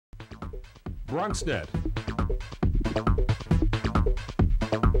BronxNet.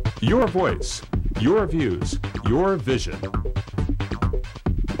 Your voice, your views, your vision.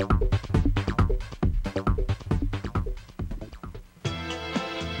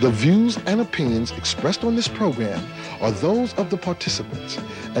 The views and opinions expressed on this program are those of the participants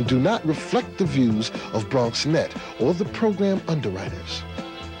and do not reflect the views of BronxNet or the program underwriters.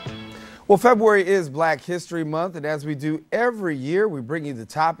 Well, February is Black History Month, and as we do every year, we bring you the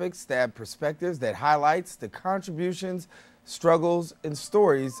topics that perspectives that highlights the contributions, struggles, and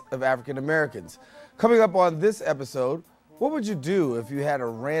stories of African Americans. Coming up on this episode, what would you do if you had a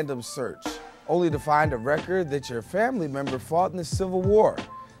random search, only to find a record that your family member fought in the Civil War?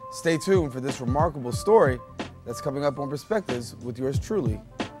 Stay tuned for this remarkable story that's coming up on Perspectives with yours truly,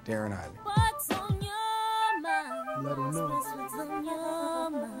 Darren Hyman. What's on your mind? Let 'em know. What's on your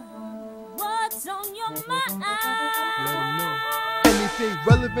mind? What's on your mind? Let 'em know. Anything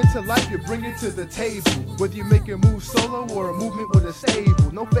relevant to life, you bring it to the table. Whether you make a move solo or a movement with a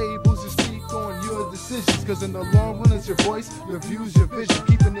stable. No fables, you speak on your decisions. Cause in the long run, it's your voice, your views, your vision.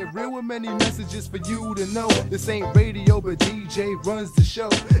 Keeping it real with many messages for you to know. This ain't radio, but DJ runs the show.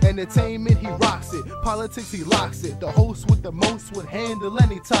 Entertainment, he rocks it. Politics, he locks it. The host with the most would handle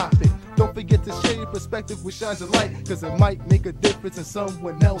any topic. Don't forget to share your perspective with shines of light. Cause it might make a difference in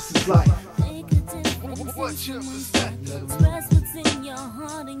someone else's life. Make a difference. What's your perspective? Express what's in your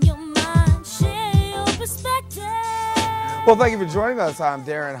heart and your mind. Share your perspective. Well, thank you for joining us. I'm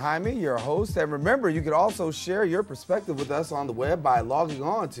Darren Hyman, your host. And remember, you can also share your perspective with us on the web by logging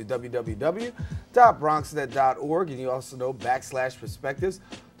on to www.bronxnet.org. And you also know /perspectives.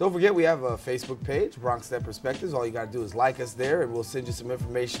 Don't forget, we have a Facebook page, BronxNet Perspectives. All you got to do is like us there, and we'll send you some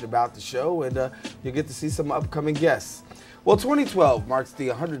information about the show, and you'll get to see some upcoming guests. Well, 2012 marks the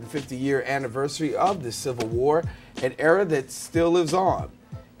 150-year anniversary of the Civil War, an era that still lives on.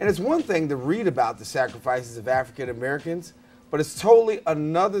 And it's one thing to read about the sacrifices of African Americans, but it's totally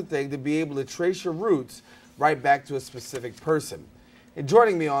another thing to be able to trace your roots right back to a specific person. And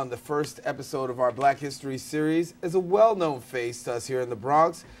joining me on the first episode of our Black History series is a well-known face to us here in the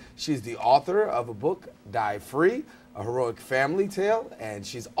Bronx. She's the author of a book, Die Free, a heroic family tale, and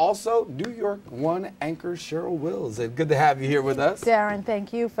she's also New York One anchor Cheryl Wills. And good to have you here with us. Darren,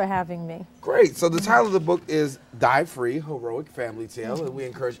 thank you for having me. Great. So the title of the book is Die Free, Heroic Family Tale, and we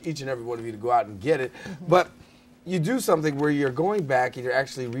encourage each and every one of you to go out and get it. But you do something where you're going back and you're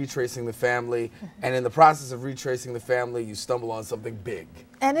actually retracing the family, and in the process of retracing the family, you stumble on something big.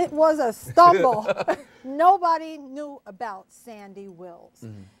 And it was a stumble. Nobody knew about Sandy Wills.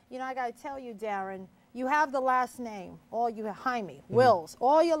 You know, I got to tell you, Darren, you have the last name, Jaime, Wills,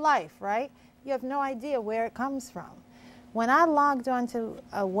 all your life, right? You have no idea where it comes from. When I logged onto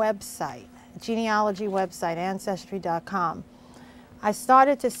a website, a genealogy website, Ancestry.com, I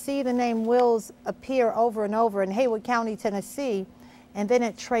started to see the name Wills appear over and over in Haywood County, Tennessee, and then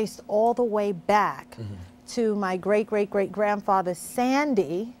it traced all the way back to my great-great-great-grandfather,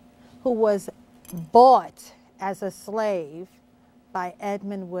 Sandy, who was bought as a slave by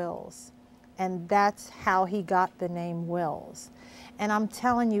Edmund Wills. And that's how he got the name Wills. And I'm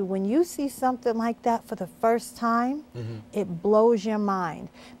telling you, when you see something like that for the first time, it blows your mind.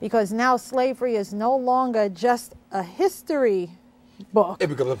 Because now slavery is no longer just a history book. It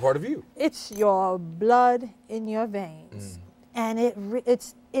becomes a part of you. It's your blood in your veins. And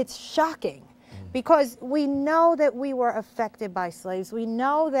it's shocking. Because we know that we were affected by slaves. We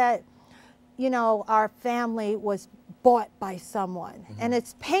know that, you know, our family was bought by someone. And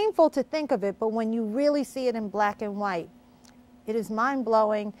it's painful to think of it, but when you really see it in black and white, it is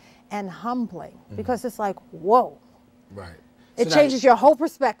mind-blowing and humbling because it's like, whoa. Right. It changes your whole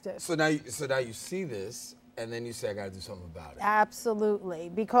perspective. So now you see this, and then you say, I got to do something about it.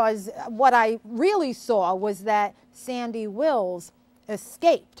 Absolutely, because what I really saw was that Sandy Wills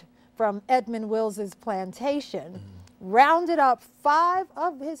escaped from Edmund Wills's plantation, rounded up 5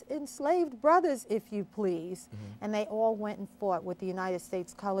 of his enslaved brothers, if you please, and they all went and fought with the United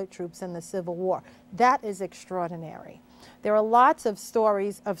States colored troops in the Civil War. That is extraordinary. There are lots of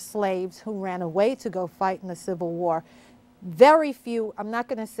stories of slaves who ran away to go fight in the Civil War. Very few, I'm not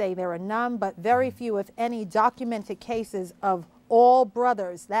going to say there are none, but very few, if any, documented cases of all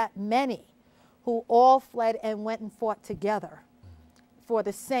brothers, that many, who all fled and went and fought together for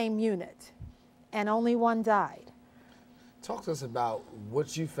the same unit, and only one died. Talk to us about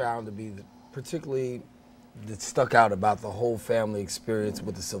what you found to be particularly that stuck out about the whole family experience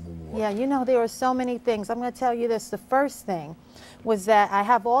with the Civil War. Yeah, you know, there are so many things. I'm going to tell you this. The first thing was that I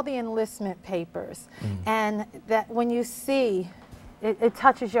have all the enlistment papers, and that when you see, it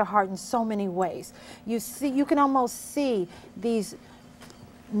touches your heart in so many ways. You can almost see these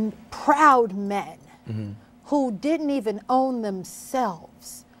proud men who didn't even own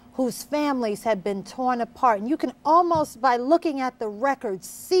themselves, whose families had been torn apart. And you can almost, by looking at the records,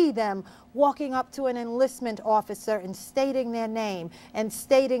 see them walking up to an enlistment officer and stating their name and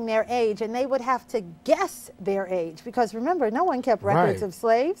stating their age. And they would have to guess their age because, remember, no one kept records of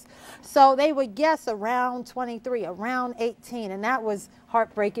slaves. So they would guess around 23, around 18, and that was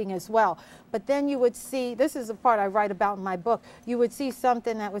heartbreaking as well. But then you would see, this is the part I write about in my book, you would see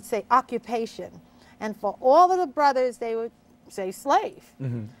something that would say occupation. And for all of the brothers, they would say slave.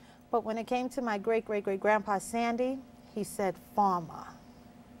 But when it came to my great-great-great-grandpa Sandy, he said farmer.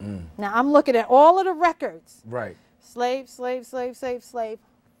 Now, I'm looking at all of the records. Right. Slave, slave, slave, slave, slave,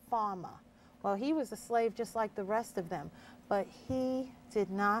 farmer. Well, he was a slave just like the rest of them, but he did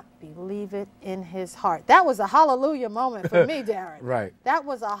not believe it in his heart. That was a hallelujah moment for me, Darren. Right. That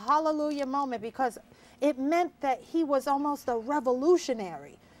was a hallelujah moment because it meant that he was almost a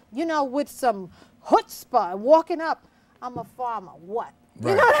revolutionary, you know, with some chutzpah, walking up, I'm a farmer, what?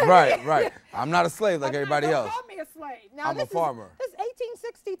 Right, You know what I mean? right. I'm not a slave like everybody Don't else. call me a slave. Now, I'm a farmer. This is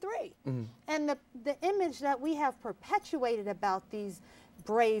 1863. And the image that we have perpetuated about these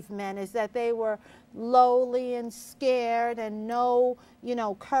brave men is that they were lowly and scared and no, you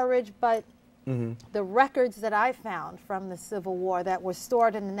know, courage. But the records that I found from the Civil War that were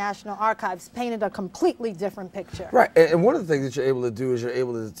stored in the National Archives painted a completely different picture. Right, and one of the things that you're able to do is you're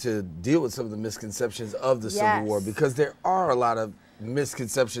able to deal with some of the misconceptions of the Civil War, because there are a lot of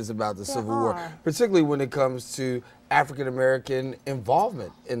misconceptions about the Civil War, particularly when it comes to African American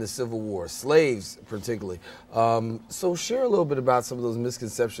involvement in the Civil War, slaves particularly. So share a little bit about some of those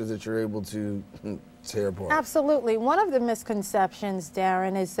misconceptions that you're able to tear apart. Absolutely. One of the misconceptions,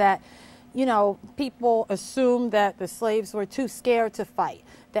 Darren, is that, you know, people assume that the slaves were too scared to fight.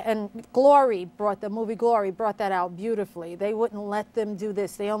 And the movie Glory brought that out beautifully. They wouldn't let them do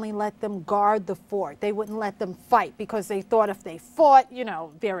this. They only let them guard the fort. They wouldn't let them fight because they thought if they fought, you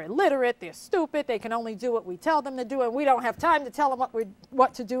know, they're illiterate, they're stupid, they can only do what we tell them to do, and we don't have time to tell them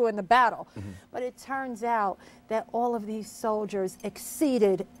what to do in the battle. But it turns out that all of these soldiers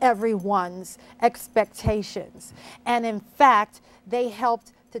exceeded everyone's expectations. And in fact, they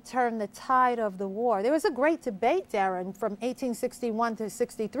helped to turn the tide of the war. There was a great debate, Darren, from 1861 to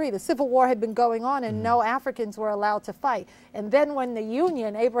 63. The Civil War had been going on and no Africans were allowed to fight. And then when the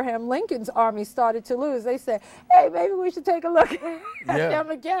Union, Abraham Lincoln's army, started to lose, they said, hey, maybe we should take a look at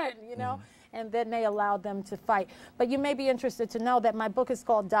them again, you know? And then they allowed them to fight. But you may be interested to know that my book is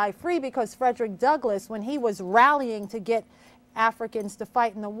called Die Free because Frederick Douglass, when he was rallying to get Africans to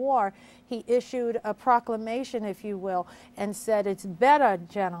fight in the war, he issued a proclamation, if you will, and said, it's better,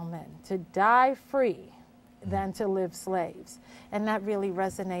 gentlemen, to die free than to live slaves. And that really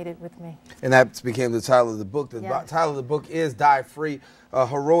resonated with me. And that became the title of the book. The title of the book is Die Free, a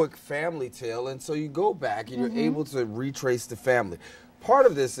heroic family tale. And so you go back and you're able to retrace the family. Part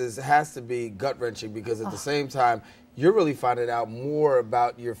of this has to be gut-wrenching because at the same time, you're really finding out more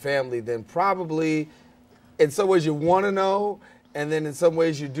about your family than probably in some ways you want to know, and then in some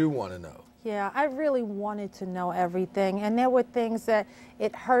ways you do want to know. Yeah, I really wanted to know everything, and there were things that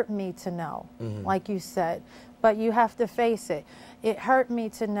it hurt me to know, like you said, but you have to face it. It hurt me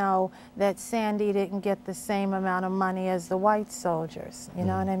to know that Sandy didn't get the same amount of money as the white soldiers, you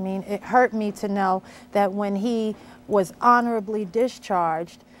know what I mean? It hurt me to know that when he was honorably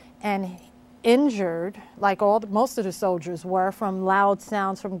discharged and injured, like most of the soldiers were, from loud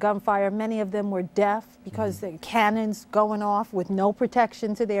sounds, from gunfire. Many of them were deaf because the cannons going off with no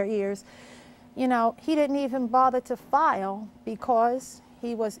protection to their ears. You know, he didn't even bother to file because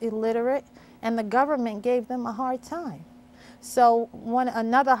he was illiterate and the government gave them a hard time. So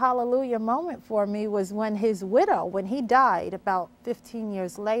another hallelujah moment for me was when his widow, when he died about 15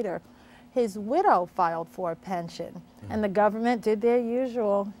 years later, his widow filed for a pension and the government did their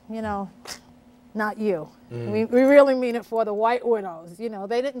usual, you know, not you. We really mean it for the white widows. You know,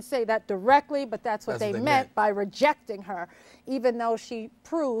 they didn't say that directly, but that's what they meant by rejecting her, even though she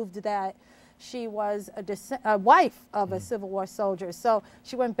proved that she was a wife of a Civil War soldier. So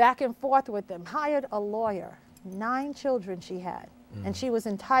she went back and forth with them, hired a lawyer, 9 children she had, and she was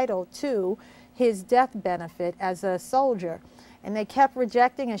entitled to his death benefit as a soldier. And they kept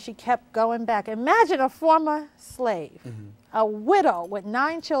rejecting, and she kept going back. Imagine a former slave, a widow with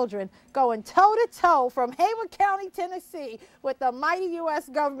 9 children, going toe-to-toe from Hayward County, Tennessee, with the mighty U.S.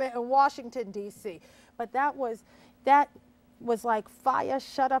 government in Washington, D.C. But that was like fire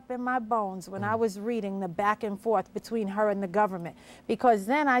shut up in my bones when I was reading the back and forth between her and the government. Because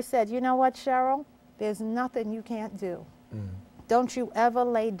then I said, you know what, Cheryl? There's nothing you can't do. Don't you ever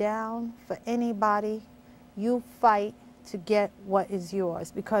lay down for anybody. You fight to get what is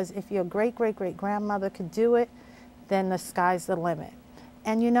yours. Because if your great-great-great-grandmother could do it, then the sky's the limit.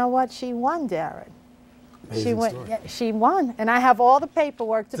 And you know what? She won, Darren. She won, and I have all the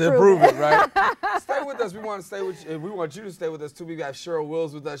paperwork to prove it. Right? Stay with us. We want to stay with you. We want you to stay with us too. We got Cheryl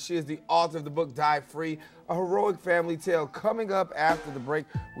Wills with us. She is the author of the book Die Free, a heroic family tale. Coming up after the break,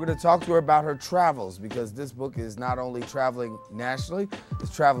 we're going to talk to her about her travels, because this book is not only traveling nationally,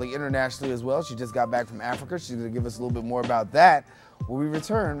 it's traveling internationally as well. She just got back from Africa. She's going to give us a little bit more about that when we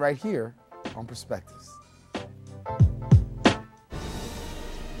return right here on Perspectives.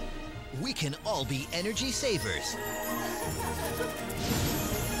 We can all be energy savers.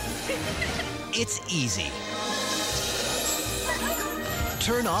 It's easy.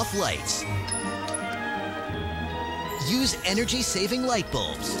 Turn off lights. Use energy-saving light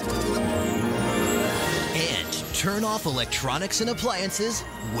bulbs. And turn off electronics and appliances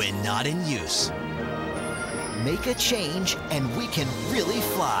when not in use. Make a change and we can really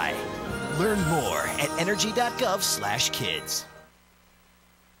fly. Learn more at energy.gov/kids.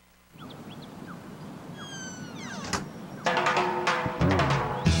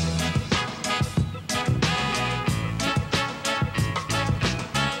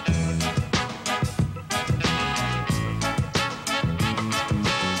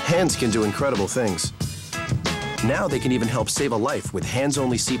 Hands can do incredible things. Now they can even help save a life with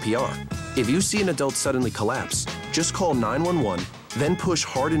hands-only CPR. If you see an adult suddenly collapse, just call 911, then push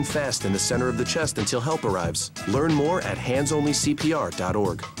hard and fast in the center of the chest until help arrives. Learn more at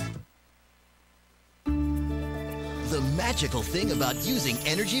handsonlycpr.org. The magical thing about using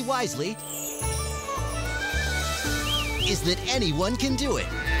energy wisely is that anyone can do it.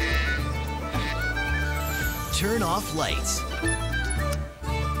 Turn off lights.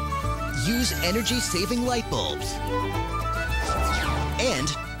 Use energy-saving light bulbs.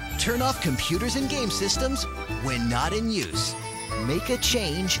 And turn off computers and game systems when not in use. Make a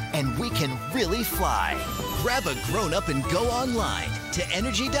change and we can really fly. Grab a grown-up and go online to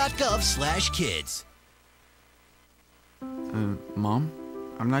energy.gov/kids. Mom,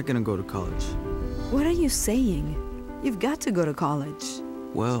 I'm not gonna go to college. What are you saying? You've got to go to college.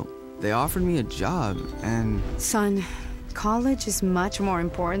 Well, they offered me a job and... Son, college is much more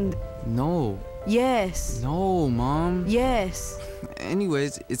important. No. Yes. No, Mom. Yes.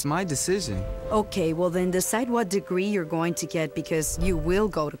 Anyways, it's my decision. Okay, well then decide what degree you're going to get, because you will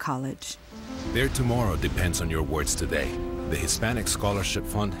go to college. Their tomorrow depends on your words today. The Hispanic Scholarship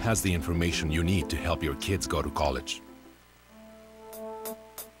Fund has the information you need to help your kids go to college.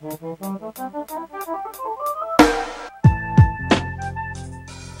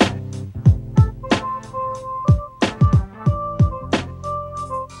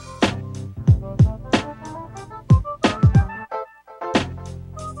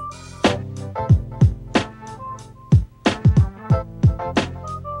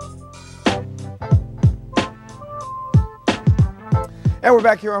 And we're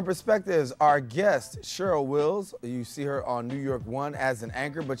back here on Perspectives. Our guest, Cheryl Wills, you see her on New York One as an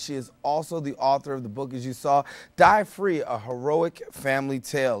anchor, but she is also the author of the book, as you saw, Die Free, a heroic family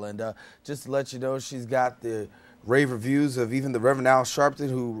tale. And just to let you know, she's got the rave reviews of even the Reverend Al Sharpton,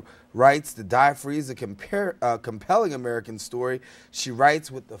 who writes that Die Free is a compelling American story. She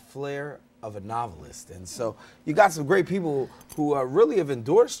writes with the flair of a novelist. And so you got some great people who really have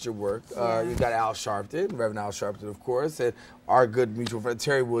endorsed your work. You got Al Sharpton, Reverend Al Sharpton, of course, and our good mutual friend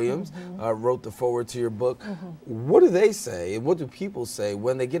Terry Williams wrote the foreword to your book. What do they say, and what do people say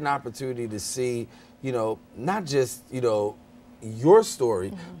when they get an opportunity to see, you know, not just, you know, your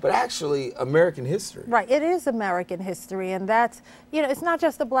story, but actually American history? Right, it is American history, and that's, you know, it's not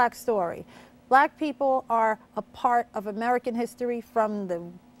just a black story. Black people are a part of American history from the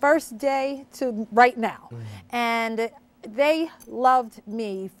first day to right now. And they loved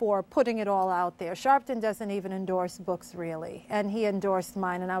me for putting it all out there. Sharpton doesn't even endorse books, really, and he endorsed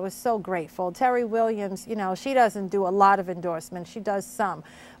mine, and I was so grateful. Terry Williams, you know, she doesn't do a lot of endorsements. She does some.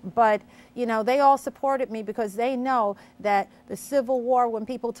 But, you know, they all supported me because they know that the Civil War, when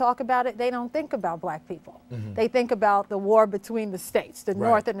people talk about it, they don't think about black people. They think about the war between the states, the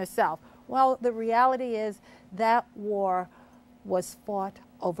North and the South. Well, the reality is that war was fought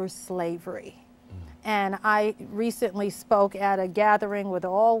over slavery. And I recently spoke at a gathering with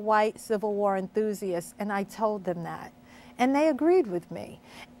all white Civil War enthusiasts, and I told them that. And they agreed with me.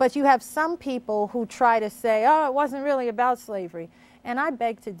 But you have some people who try to say, oh, it wasn't really about slavery. And I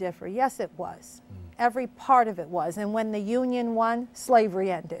beg to differ. Yes, it was. Every part of it was. And when the Union won,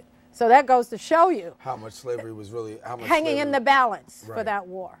 slavery ended. So that goes to show you how much slavery was really hanging in the balance for that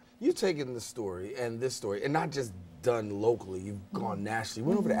war. You've taken the story and this story, and not just done locally, you've gone nationally. You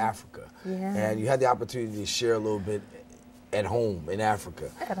went over to Africa, and you had the opportunity to share a little bit. at home in Africa.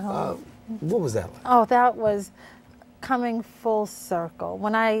 At home. What was that like? Oh, that was coming full circle.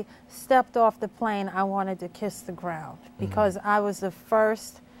 When I stepped off the plane, I wanted to kiss the ground because I was the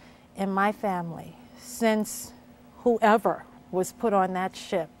first in my family since whoever was put on that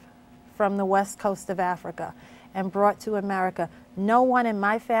ship from the west coast of Africa and brought to America. No one in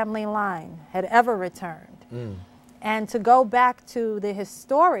my family line had ever returned. And to go back to the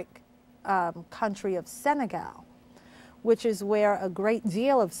historic country of Senegal, which is where a great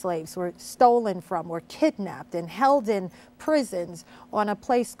deal of slaves were stolen from, were kidnapped and held in prisons on a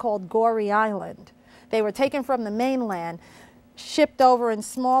place called Gorée Island. They were taken from the mainland, shipped over in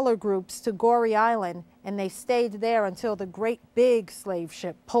smaller groups to Gorée Island, and they stayed there until the great big slave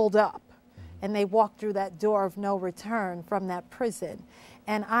ship pulled up. And they walked through that door of no return from that prison.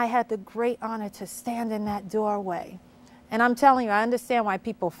 And I had the great honor to stand in that doorway. And I'm telling you, I understand why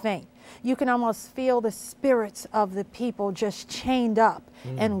people faint. You can almost feel the spirits of the people just chained up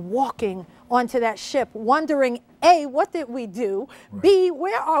and walking onto that ship, wondering, A, what did we do? Right. B,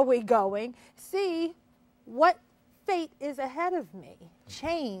 where are we going? C, what fate is ahead of me?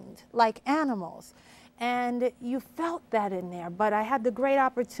 Chained like animals. And you felt that in there. But I had the great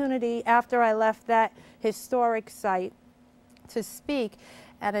opportunity after I left that historic site to speak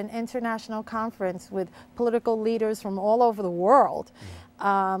at an international conference with political leaders from all over the world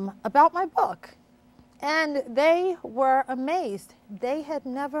about my book. And they were amazed. They had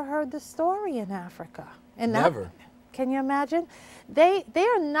never heard the story in Africa. And never. Can you imagine? They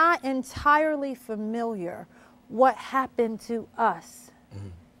are not entirely familiar what happened to us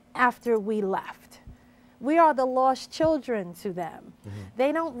after we left. We are the lost children to them.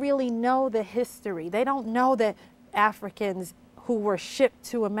 They don't really know the history. They don't know that Africans who were shipped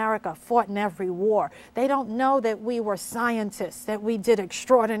to America fought in every war. They don't know that we were scientists, that we did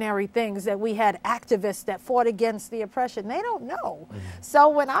extraordinary things, that we had activists that fought against the oppression. They don't know. So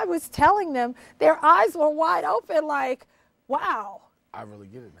when I was telling them, their eyes were wide open like, wow. I really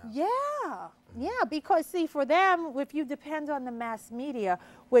get it now. Yeah, because see, for them, if you depend on the mass media,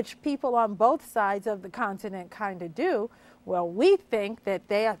 which people on both sides of the continent kind of do, well, we think that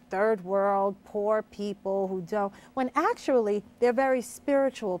they are third world, poor people who don't, when actually they're very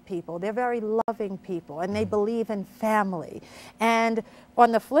spiritual people, they're very loving people, and they believe in family. And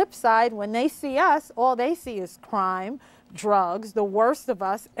on the flip side, when they see us, all they see is crime, drugs, the worst of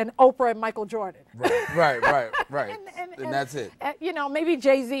us, and Oprah and Michael Jordan. Right. and that's it. You know, maybe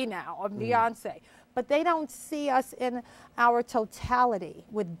Jay-Z now or Beyonce. But they don't see us in our totality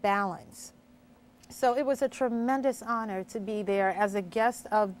with balance. So it was a tremendous honor to be there as a guest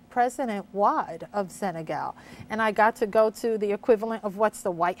of President Wade of Senegal. And I got to go to the equivalent of what's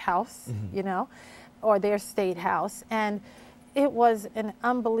the White House, you know, or their state house. And it was an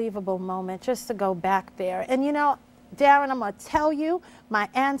unbelievable moment just to go back there. And, you know, Darren, I'm going to tell you, my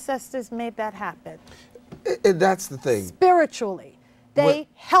ancestors made that happen. That's the thing. Spiritually, they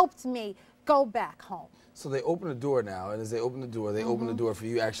helped me go back home. So they open the door now, and as they open the door, they open the door for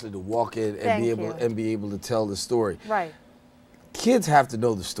you actually to walk in and be able to tell the story. Right. Kids have to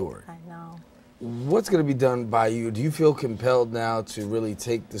know the story. I know. What's going to be done by you? Do you feel compelled now to really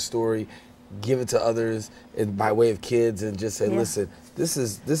take the story, give it to others, and by way of kids, and just say, listen, this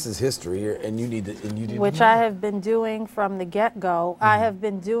is history here, and you need to Which I have been doing from the get-go. I have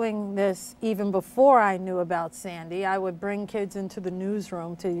been doing this even before I knew about Sandy. I would bring kids into the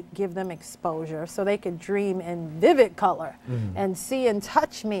newsroom to give them exposure so they could dream in vivid color and see and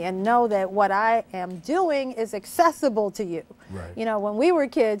touch me and know that what I am doing is accessible to you. Right. You know, when we were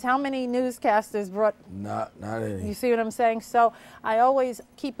kids, how many newscasters brought... Not any. You see what I'm saying? So I always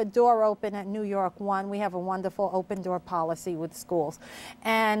keep a door open at New York 1. We have a wonderful open door policy with schools.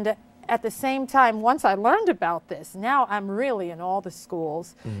 And at the same time, once I learned about this, now I'm really in all the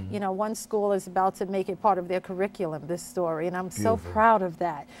schools. You know, one school is about to make it part of their curriculum, this story, and I'm so proud of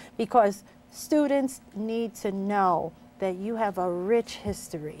that because students need to know that you have a rich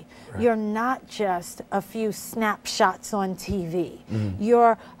history. Right. You're not just a few snapshots on TV.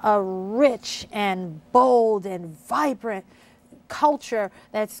 You're a rich and bold and vibrant culture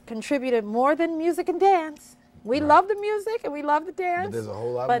that's contributed more than music and dance. We love the music and we love the dance. But there's a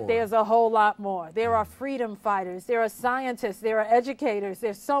whole lot more. But there's a whole lot more. There are freedom fighters, there are scientists, there are educators,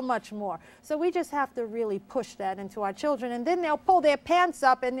 there's so much more. So we just have to really push that into our children, and then they'll pull their pants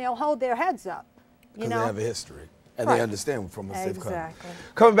up and they'll hold their heads up. You know? They have a history. And they understand from whence they've come. Exactly.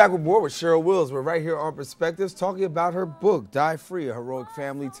 Coming back with more with Cheryl Wills. We're right here on Perspectives talking about her book, Die Free, A Heroic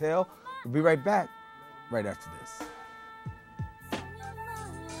Family Tale. We'll be right back right after this. Did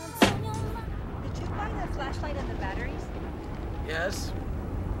you find the flashlight and the batteries? Yes.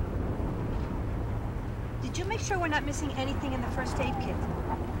 Did Did you make sure we're not missing anything in the first aid kit?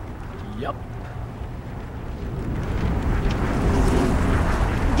 Yep.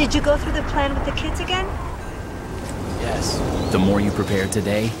 Did you go through the plan with the kids again? Yes. The more you prepare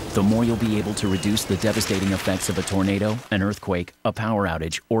today, the more you'll be able to reduce the devastating effects of a tornado, an earthquake, a power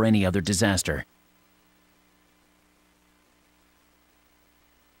outage, or any other disaster.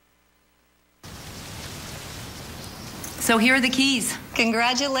 So here are the keys.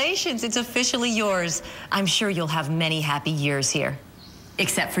 Congratulations, it's officially yours. I'm sure you'll have many happy years here.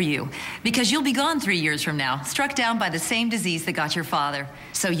 Except for you, because you'll be gone 3 years from now, struck down by the same disease that got your father.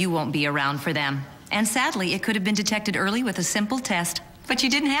 So you won't be around for them. And sadly, it could have been detected early with a simple test, but you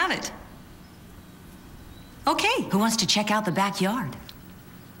didn't have it. Okay, who wants to check out the backyard?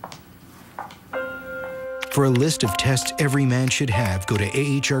 For a list of tests every man should have, go to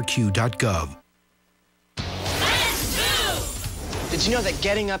ahrq.gov. Did you know that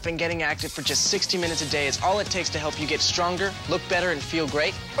getting up and getting active for just 60 minutes a day is all it takes to help you get stronger, look better, and feel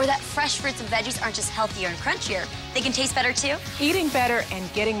great? Or that fresh fruits and veggies aren't just healthier and crunchier, they can taste better too? Eating better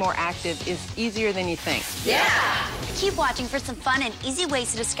and getting more active is easier than you think. Yeah! Keep watching for some fun and easy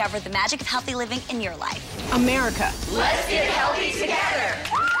ways to discover the magic of healthy living in your life. America. Let's get healthy together!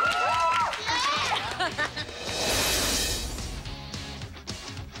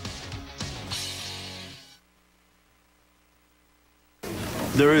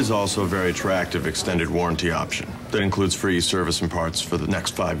 There is also a very attractive extended warranty option that includes free service and parts for the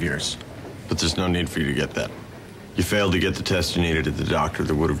next 5 years. But there's no need for you to get that. You failed to get the test you needed at the doctor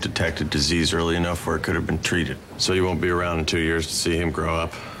that would have detected disease early enough where it could have been treated. So you won't be around in 2 years to see him grow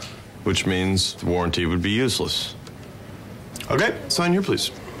up, which means the warranty would be useless. Okay, sign here,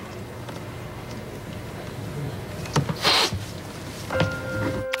 please.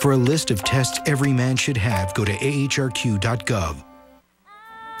 For a list of tests every man should have, go to ahrq.gov.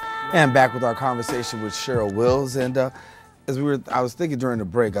 And back with our conversation with Cheryl Wills. And I was thinking during the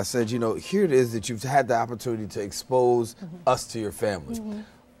break, I said, you know, here it is that you've had the opportunity to expose us to your family.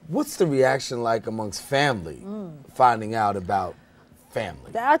 What's the reaction like amongst family finding out about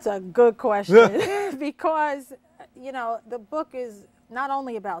family? That's a good question because, you know, the book is not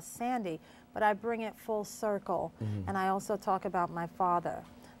only about Sandy, but I bring it full circle. And I also talk about my father,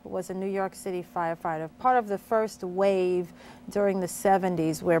 who was a New York City firefighter, part of the first wave during the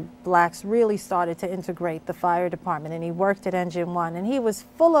 70s where blacks really started to integrate the fire department, and he worked at Engine 1, and he was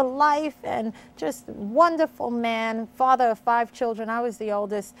full of life and just wonderful man, father of 5 children. I was the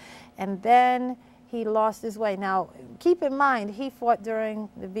oldest, and then he lost his way. Now, keep in mind, he fought during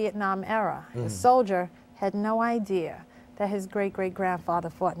the Vietnam era. The soldier had no idea that his great-great-grandfather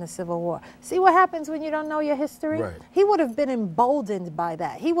fought in the Civil War. See what happens when you don't know your history? Right. He would have been emboldened by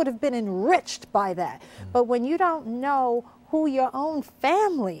that. He would have been enriched by that. But when you don't know who your own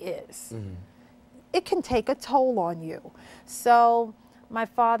family is, it can take a toll on you. So my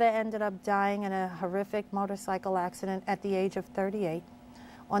father ended up dying in a horrific motorcycle accident at the age of 38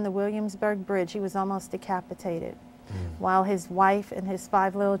 on the Williamsburg Bridge. He was almost decapitated, while his wife and his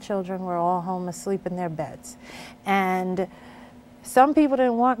 5 little children were all home asleep in their beds. And some people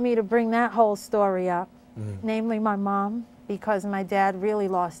didn't want me to bring that whole story up, namely my mom, because my dad really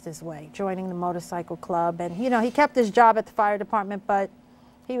lost his way, joining the motorcycle club. And, you know, he kept his job at the fire department, but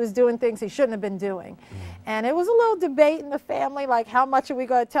he was doing things he shouldn't have been doing. And it was a little debate in the family, like, how much are we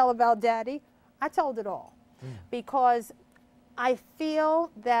going to tell about Daddy? I told it all, because I feel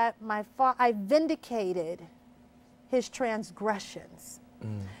that I vindicated his transgressions,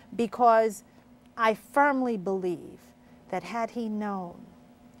 because I firmly believe that had he known,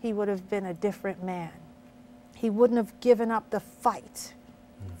 he would have been a different man. He wouldn't have given up the fight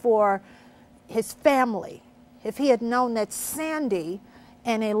for his family. If he had known that Sandy,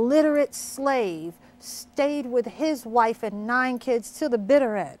 an illiterate slave, stayed with his wife and 9 kids to the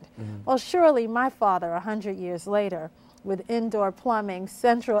bitter end, well, surely my father, 100 years later, with indoor plumbing,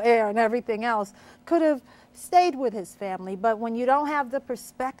 central air, and everything else, could have stayed with his family. But when you don't have the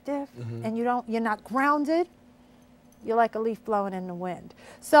perspective and you're not grounded, you're like a leaf blowing in the wind.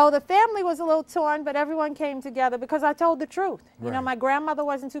 So the family was a little torn, but everyone came together because I told the truth. You know, my grandmother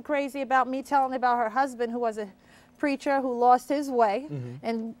wasn't too crazy about me telling about her husband, who was a preacher who lost his way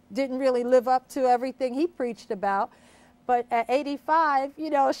and didn't really live up to everything he preached about. But at 85, you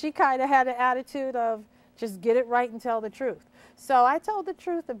know, she kind of had an attitude of Just get it right and tell the truth. So I told the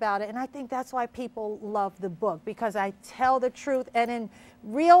truth about it, and I think that's why people love the book, because I tell the truth, and in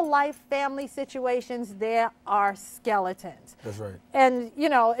real life family situations, there are skeletons. That's right. And, you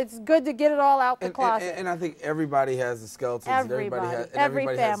know, it's good to get it all out the closet. And I think everybody has the skeletons. Everybody, every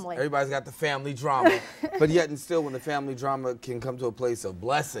family. Everybody's got the family drama. But yet and still, when the family drama can come to a place of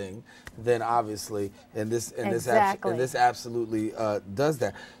blessing, then obviously, and this absolutely does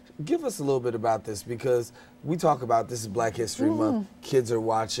that. Give us a little bit about this, because we talk about this is Black History Month. Kids are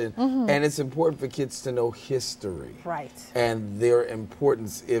watching, and it's important for kids to know history, right? And their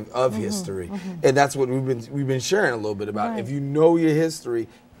importance of history, and that's what we've been sharing a little bit about. Right. If you know your history,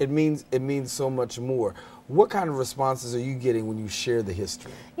 it means so much more. What kind of responses are you getting when you share the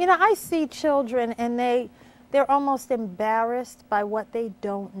history? You know, I see children, and they're almost embarrassed by what they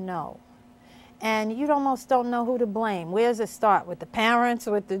don't know. And you almost don't know who to blame. Where does it start? With the parents,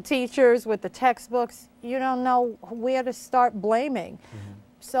 with the teachers, with the textbooks? You don't know where to start blaming.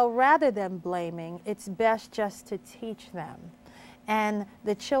 So rather than blaming, it's best just to teach them. And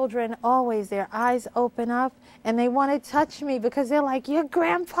the children always, their eyes open up, and they want to touch me because they're like, your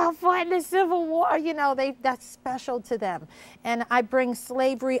grandpa fought in the Civil War. You know, that's special to them. And I bring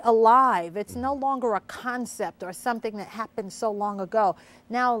slavery alive. It's no longer a concept or something that happened so long ago.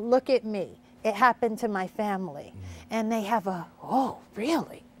 Now look at me. It happened to my family. And they have oh,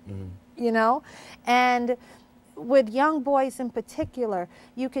 really? You know? And with young boys in particular,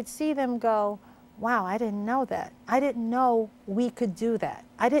 you could see them go, wow, I didn't know that. I didn't know we could do that.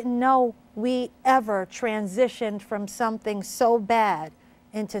 I didn't know we ever transitioned from something so bad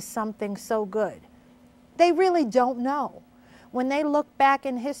into something so good. They really don't know. When they look back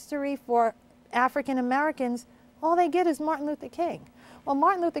in history for African Americans, all they get is Martin Luther King. Well,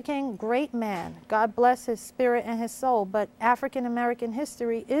 Martin Luther King, great man. God bless his spirit and his soul. But African American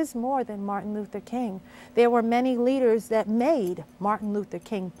history is more than Martin Luther King. There were many leaders that made Martin Luther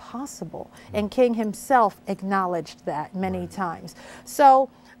King possible. And King himself acknowledged that many times. So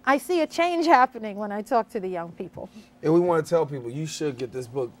I see a change happening when I talk to the young people. And we want to tell people, you should get this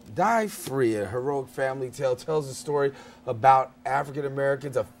book, Die Free, A Heroic Family Tale. Tells a story about African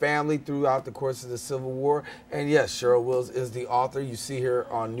Americans, a family throughout the course of the Civil War. And yes, Cheryl Wills is the author. You see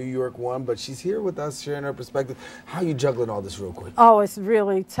her on New York One, but she's here with us sharing her perspective. How are you juggling all this real quick? Oh, it's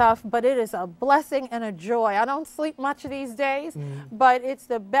really tough, but it is a blessing and a joy. I don't sleep much these days, but it's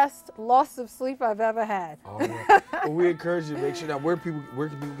the best loss of sleep I've ever had. All right. Well, we encourage you to make sure. Now, where can people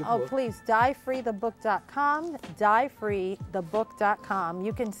get the book? Oh, please, diefreethebook.com, diefreethebook.com.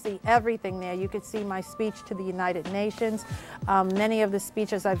 You can see everything there. You can see my speech to the United Nations, many of the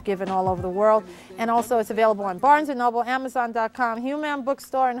speeches I've given all over the world, and also it's available on Barnes & Noble, Amazon.com, Human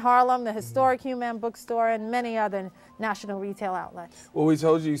Bookstore in Harlem, the historic Human Bookstore, and many other national retail outlets. Well, we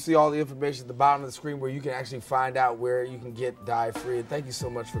told you see all the information at the bottom of the screen where you can actually find out where you can get Die Free. And thank you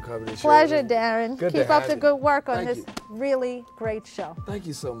so much for coming to the show. Pleasure, Darren. Keep up the good work on this really great show. Thank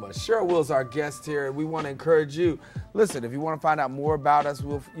you so much. Cheryl Wills, our guest here, and we want to encourage you. Listen, if you want to find out more about us,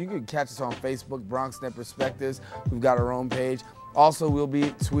 you can catch us on Facebook, BronxNet Perspectives. We've got our own page. Also, we'll be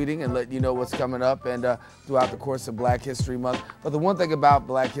tweeting and letting you know what's coming up and throughout the course of Black History Month. But the one thing about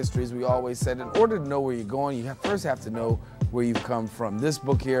Black history is we always said, in order to know where you're going, you first have to know where you've come from. This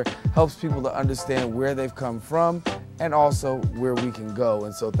book here helps people to understand where they've come from and also where we can go.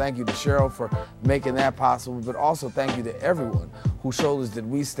 And so thank you to Cheryl for making that possible, but also thank you to everyone whose shoulders did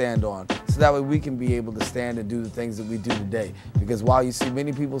we stand on, so that way we can be able to stand and do the things that we do today. Because while you see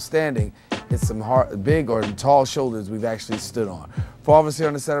many people standing, it's some big or tall shoulders we've actually stood on. For all of us here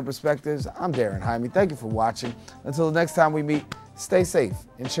on the Set of Perspectives, I'm Darren Jaime. Thank you for watching. Until the next time we meet, stay safe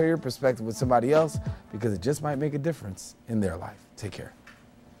and share your perspective with somebody else, because it just might make a difference in their life. Take care.